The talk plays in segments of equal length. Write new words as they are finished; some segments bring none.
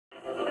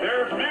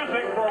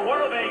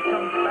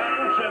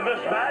in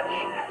this match.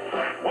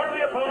 One of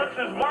the opponents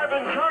is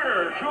Marvin,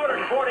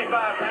 245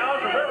 pounds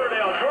from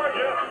Riverdale,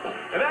 Georgia.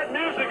 And that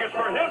music is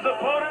for his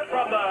opponent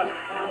from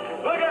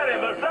look at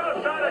him, the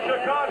south side of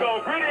Chicago,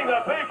 greeting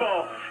the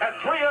people at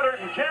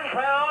 310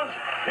 pounds.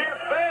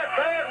 Here's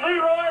Bad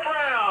Leroy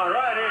Brown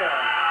right here.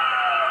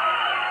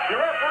 The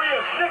referee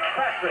is Nick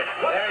Patrick.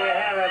 There you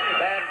have it,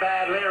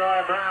 Bad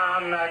Leroy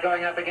Brown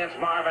going up against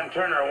Marvin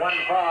Turner. One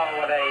fall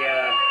with a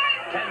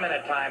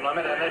 10-minute time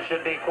limit, and this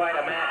should be quite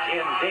a match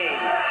indeed.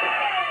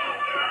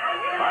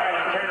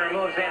 Marvin Turner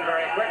moves in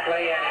very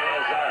quickly, and it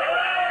is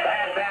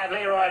Bad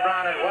Leroy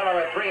Brown at well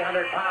over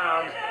 300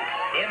 pounds,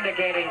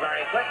 indicating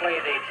very quickly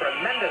the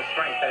tremendous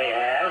strength that he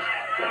has.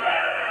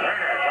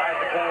 Turner tries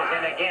to close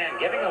in again,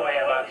 giving away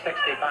about 60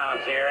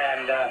 pounds here,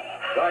 and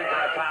going to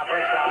the top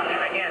wrist off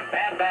him again.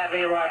 Bad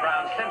Leroy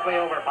Brown simply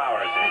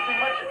overpowers him. You see,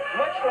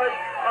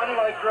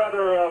 unlike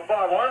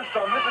Bob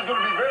Armstrong, this is going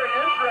to be very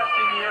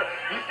interesting here.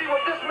 You see,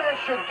 what this man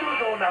should do,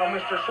 though, now,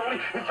 Mr. Soley,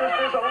 is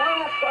there's a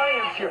little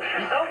science here.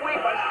 He's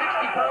outweighed by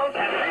 60 pounds,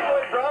 and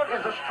Leroy Brown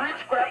is a street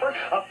scrapper.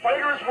 A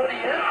fighter is what he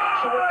is.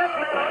 So what this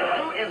man ought to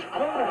do is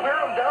go to wear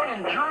him down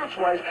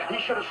endurance-wise.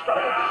 He should have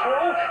started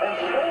slow and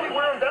slowly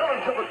wear him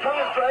down until the tongue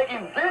is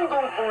dragging, then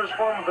go for his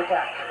form of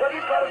attack. But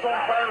he's got his own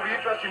plan. It'll be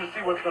interesting to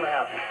see what's going to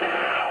happen.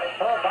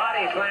 Full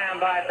body slam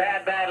by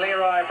Bad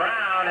Leroy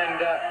Brown, and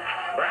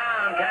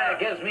Brown kind of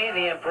gives me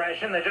the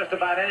impression that just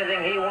about anything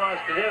he wants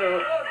to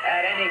do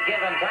at any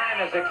given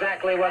time is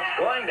exactly what's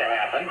going to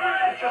happen.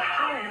 It's just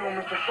true, you know,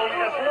 Mr. Soley.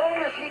 As long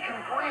as he can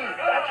breathe,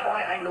 that's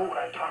why I know what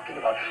I'm talking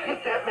about.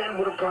 If that man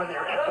would have gone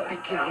there at the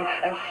beginning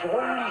and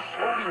slowly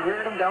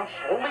weared him down,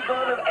 slowly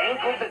gone at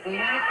ankles, at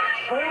knees,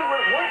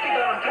 once he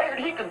got him tired,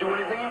 he could do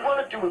anything he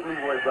wanted to with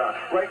Leroy Brown.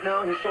 Right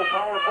now, he's so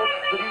powerful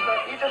that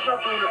he's just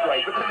not doing it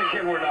right. But then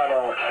again, we're not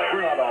all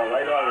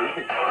right, are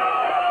we? Most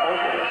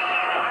of us.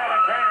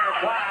 Marvin Turner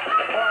clocked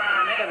the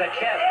forearm into the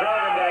chest,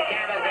 drove him to the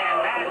canvas,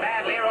 and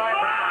Bad Leroy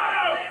Brown.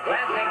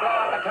 Glancing blow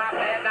on the top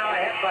of the head, now a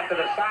headbutt to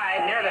the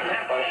side near the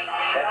temple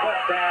that put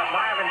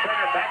Marvin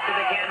Turner back to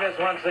the canvas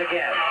once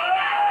again.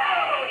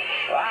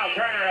 While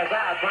Turner is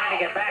out trying to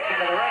get back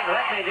into the ring,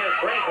 let me just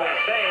briefly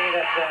say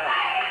that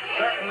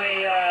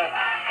certainly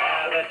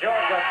the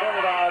Georgia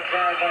Bulldogs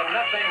have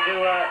nothing to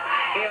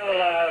feel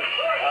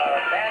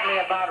badly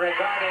about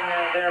regarding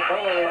their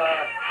bowl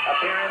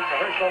appearance.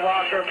 Herschel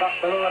Walker, Buck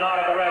Bellew, and all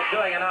of the rest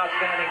doing an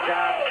outstanding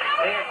job.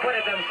 They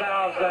acquitted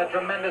themselves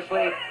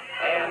tremendously,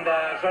 and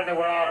certainly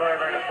we're all very,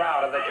 very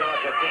proud of the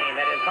Georgia team.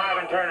 It is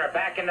Marvin Turner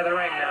back into the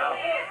ring now,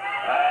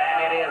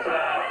 and it is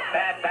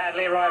Bad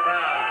Leroy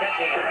Brown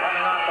catching him,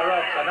 coming off the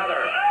ropes.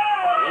 Another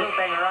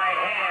looping right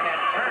hand,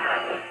 and Turner,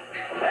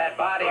 that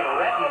body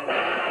reddened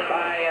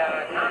by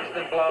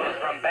constant blows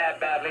from Bad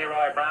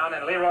Leroy Brown,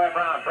 and Leroy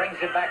Brown brings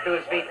him back to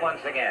his feet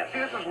once again. See,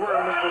 this is where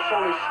Mr.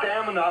 Soley's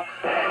stamina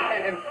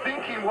and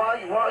thinking while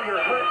you're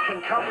hurt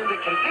can come into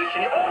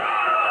condition.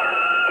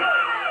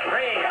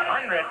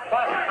 300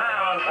 plus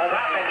pounds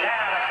dropping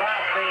down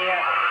across the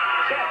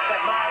chest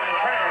of Marvin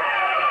Turner.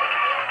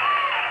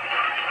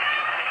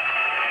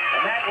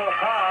 And that will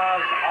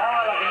cause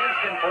all of the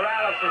instant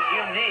paralysis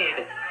you need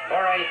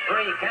for a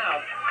 3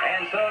 count.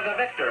 And so the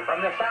victor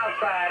from the south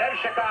side of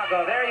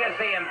Chicago, there you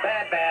see him,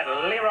 Bad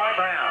Leroy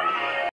Brown.